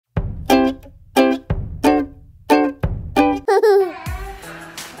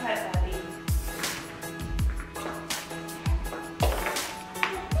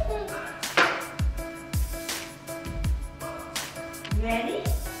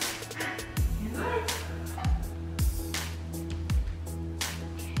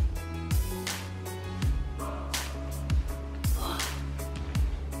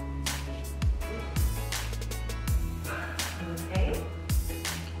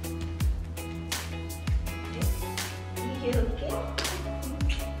Cute, cute.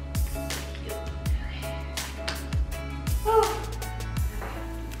 Oh.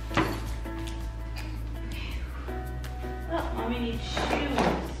 Oh, mommy needs shoes.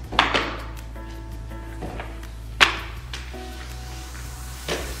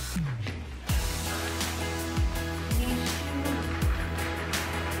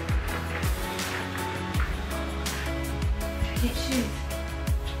 Get shoes.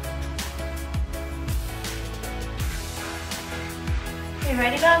 You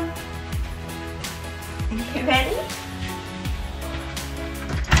ready, Bob? You ready?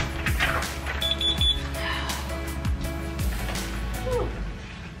 Whew.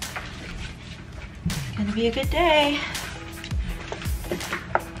 It's gonna be a good day.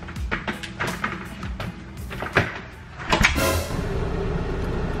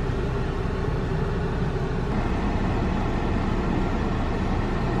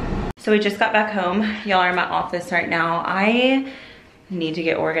 So we just got back home. Y'all are in my office right now. I need to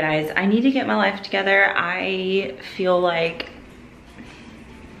get organized. I need to get my life together. I feel like,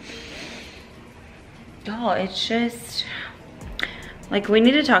 y'all, it's just, like, we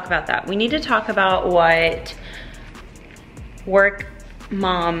need to talk about that. We need to talk about what work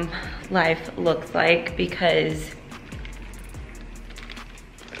mom life looks like, because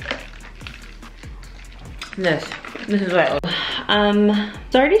this is what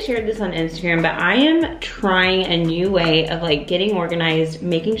so I already shared this on Instagram, but I am trying a new way of like getting organized,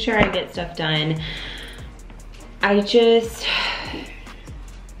 making sure I get stuff done. I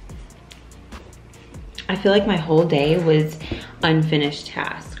feel like my whole day was unfinished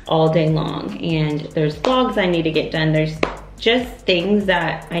tasks all day long, and there's vlogs I need to get done. There's just things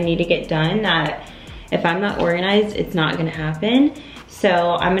that I need to get done that if I'm not organized, it's not gonna happen.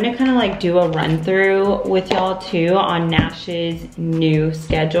 So I'm gonna kind of like do a run through with y'all too on Nash's new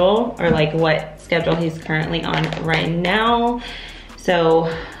schedule, or like what schedule he's currently on right now.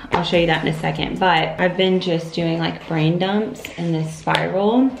 So I'll show you that in a second, but I've been just doing like brain dumps in this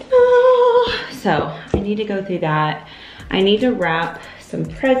spiral. So I need to go through that. I need to wrap some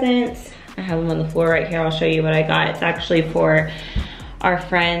presents. I have them on the floor right here. I'll show you what I got. It's actually for our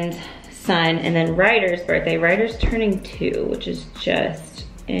friend's son, and then Ryder's birthday. Ryder's turning 2, which is just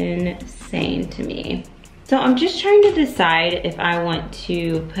insane to me. So I'm just trying to decide if I want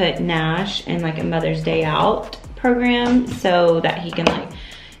to put Nash in like a Mother's Day Out program so that he can like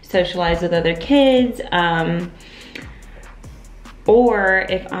socialize with other kids, or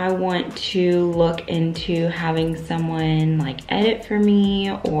if I want to look into having someone like edit for me,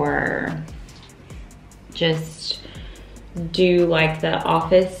 or just do like the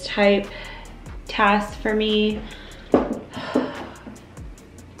office type tasks for me. I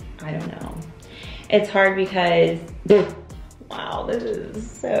don't know. It's hard because, wow, this is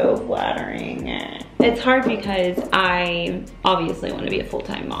so flattering. It's hard because I obviously want to be a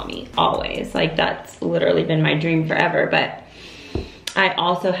full-time mommy, always. Like that's literally been my dream forever, but I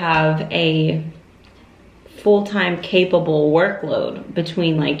also have a full-time capable workload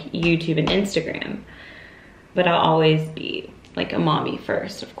between like YouTube and Instagram. But I'll always be like a mommy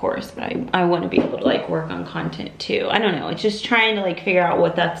first, of course, but I want to be able to like work on content too. I don't know, it's just trying to like figure out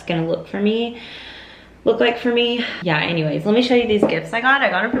what that's gonna look like for me. Yeah, anyways, let me show you these gifts I got. I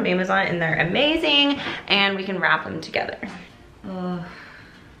got them from Amazon and they're amazing, and we can wrap them together. The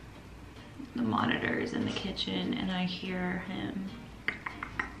monitor's in the kitchen and I hear him.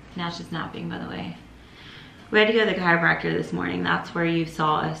 Nash is napping, by the way. We had to go to the chiropractor this morning. That's where you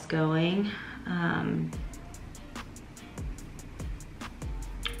saw us going.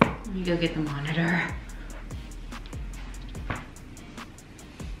 Let me go get the monitor.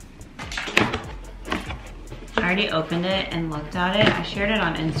 I already opened it and looked at it. I shared it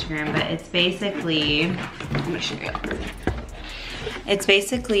on Instagram, but it's basically, I'm gonna show you. It's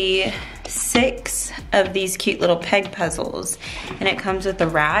basically 6 of these cute little peg puzzles, and it comes with a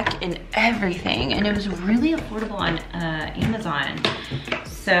rack and everything, and it was really affordable on Amazon.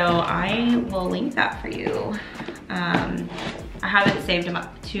 So I will link that for you. I haven't saved them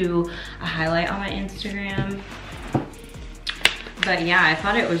up to a highlight on my Instagram, but yeah, I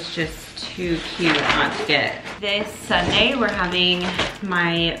thought it was just too cute not to get. This Sunday, we're having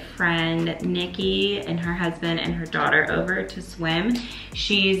my friend Nikki and her husband and her daughter over to swim.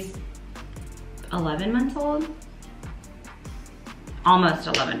 She's 11 months old. Almost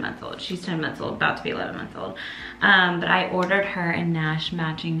 11 months old. She's 10 months old, about to be 11 months old. But I ordered her and Nash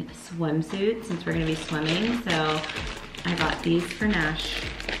matching swimsuits since we're gonna be swimming. So I got these for Nash.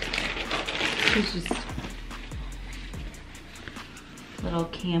 She's just little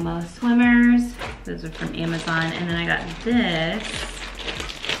camo swimmers. Those are from Amazon. And then I got this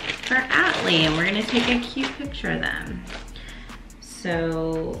for Atlee. separately and we're gonna take a cute picture of them.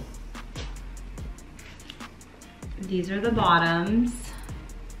 So these are the bottoms,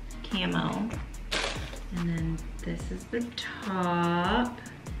 camo. And then this is the top.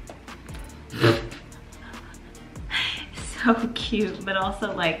 So cute, but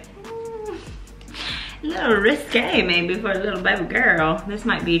also like a little risque maybe for a little baby girl. This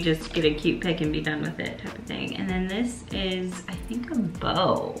might be just get a cute pic and be done with it type of thing. And then this is, I think, a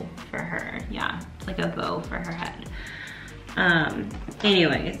bow for her. Yeah, it's like a bow for her head.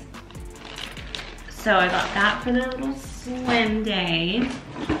 Anyways, so I got that for the little swim day.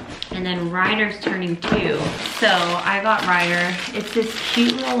 And then Ryder's turning 2. So I got Ryder, it's this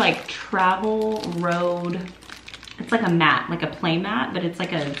cute little like travel road. It's like a mat, like a play mat, but it's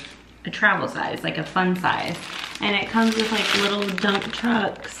like a travel size, like a fun size. And it comes with like little dump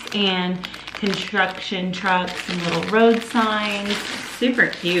trucks and construction trucks and little road signs. Super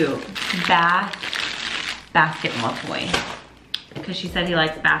cute. Basketball toy. Because she said he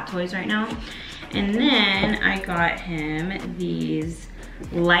likes bath toys right now. And then I got him these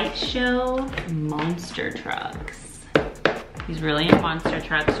light show monster trucks. He's really in monster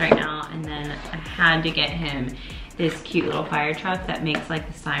trucks right now. And then I had to get him this cute little fire truck that makes like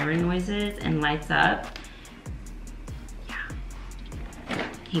the siren noises and lights up. Yeah,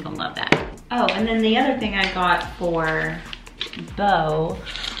 he gonna love that. Oh, and then the other thing I got for Bo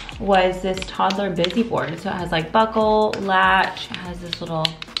was this toddler busy board. So it has like buckle, latch, it has this little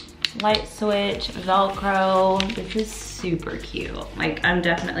light switch, Velcro. This is super cute. Like, I'm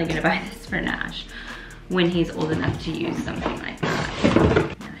definitely gonna buy this for Nash when he's old enough to use something like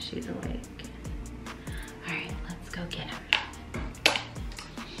that. Now she's awake. All right, let's go get him.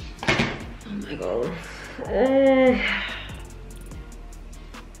 Oh my God.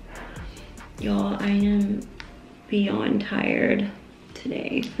 Y'all, I am beyond tired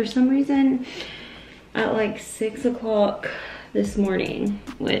today. For some reason, at like 6 o'clock this morning,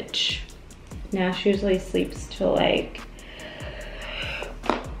 which Nash usually sleeps till like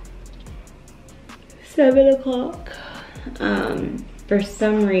 7 o'clock. For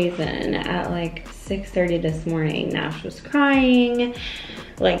some reason at like 6:30 this morning, Nash was crying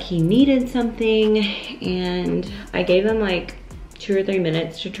like he needed something, and I gave him like 2 or 3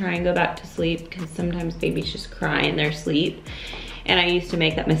 minutes to try and go back to sleep, because sometimes babies just cry in their sleep. And I used to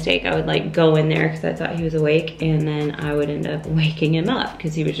make that mistake. I would like go in there because I thought he was awake, and then I would end up waking him up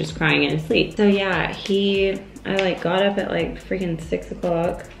because he was just crying in his sleep. So yeah, I like got up at like freaking 6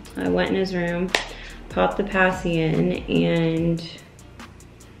 o'clock. I went in his room, popped the passy in, and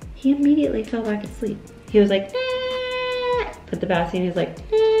he immediately fell back asleep. He was like, eh. Put the passy in, he was like,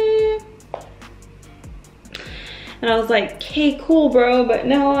 eh. And I was like, okay, cool, bro, but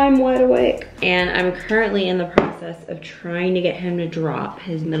now I'm wide awake. And I'm currently in the process of trying to get him to drop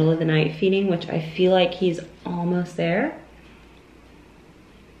his middle of the night feeding, which I feel like he's almost there.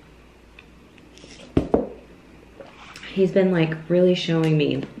 He's been like really showing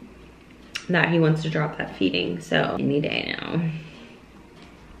me that he wants to drop that feeding, so any day now.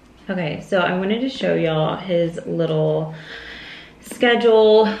 Okay, so I wanted to show y'all his little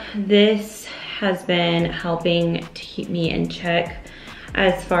schedule. This has been helping to keep me in check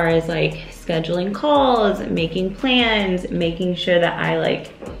as far as like scheduling calls, making plans, making sure that I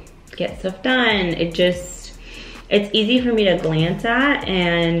like get stuff done. It's easy for me to glance at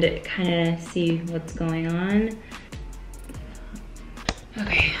and kind of see what's going on.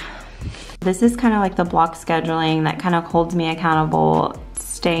 Okay. This is kind of like the block scheduling that kind of holds me accountable,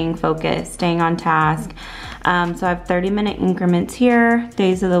 staying focused, staying on task. So I have 30-minute increments here,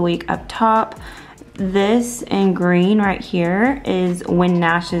 days of the week up top. This in green right here is when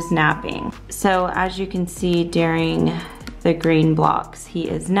Nash is napping. So as you can see during the green blocks, he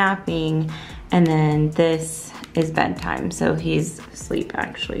is napping, and then this is bedtime. So he's asleep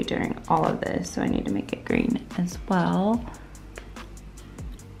actually during all of this. So I need to make it green as well.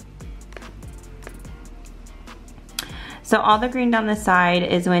 So all the green down the side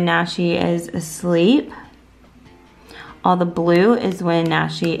is when Nashie is asleep. All the blue is when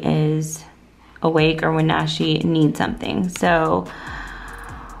Nashie is awake or when Nashie needs something. So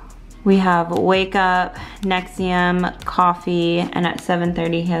we have wake up, Nexium, coffee, and at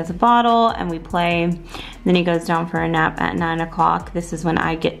 7:30 he has a bottle and we play. Then he goes down for a nap at 9 o'clock. This is when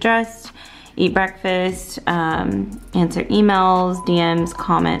I get dressed, eat breakfast, answer emails, DMs,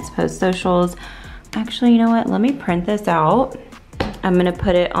 comments, post socials. Actually, you know what? Let me print this out. I'm gonna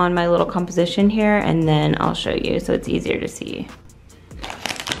put it on my little composition here and then I'll show you so it's easier to see.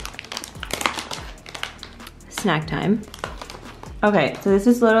 Snack time. Okay, so this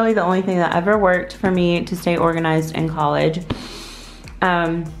is literally the only thing that ever worked for me to stay organized in college.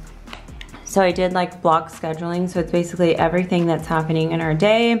 So I did like block scheduling. So it's basically everything that's happening in our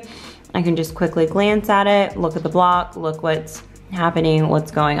day. I can just quickly glance at it, look at the block, look what's happening,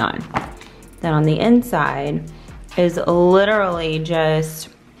 what's going on. Then on the inside is literally just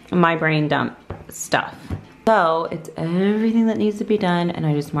my brain dump stuff. So it's everything that needs to be done, and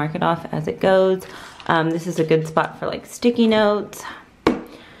I just mark it off as it goes. This is a good spot for like sticky notes.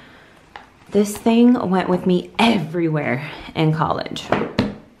 This thing went with me everywhere in college.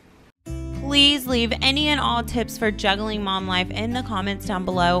 Please leave any and all tips for juggling mom life in the comments down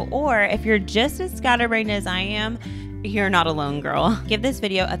below, or if you're just as scatterbrained as I am, you're not alone, girl. Give this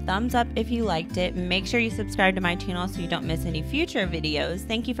video a thumbs up if you liked it. Make sure you subscribe to my channel so you don't miss any future videos.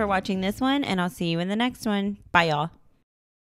 Thank you for watching this one, and I'll see you in the next one. Bye, y'all.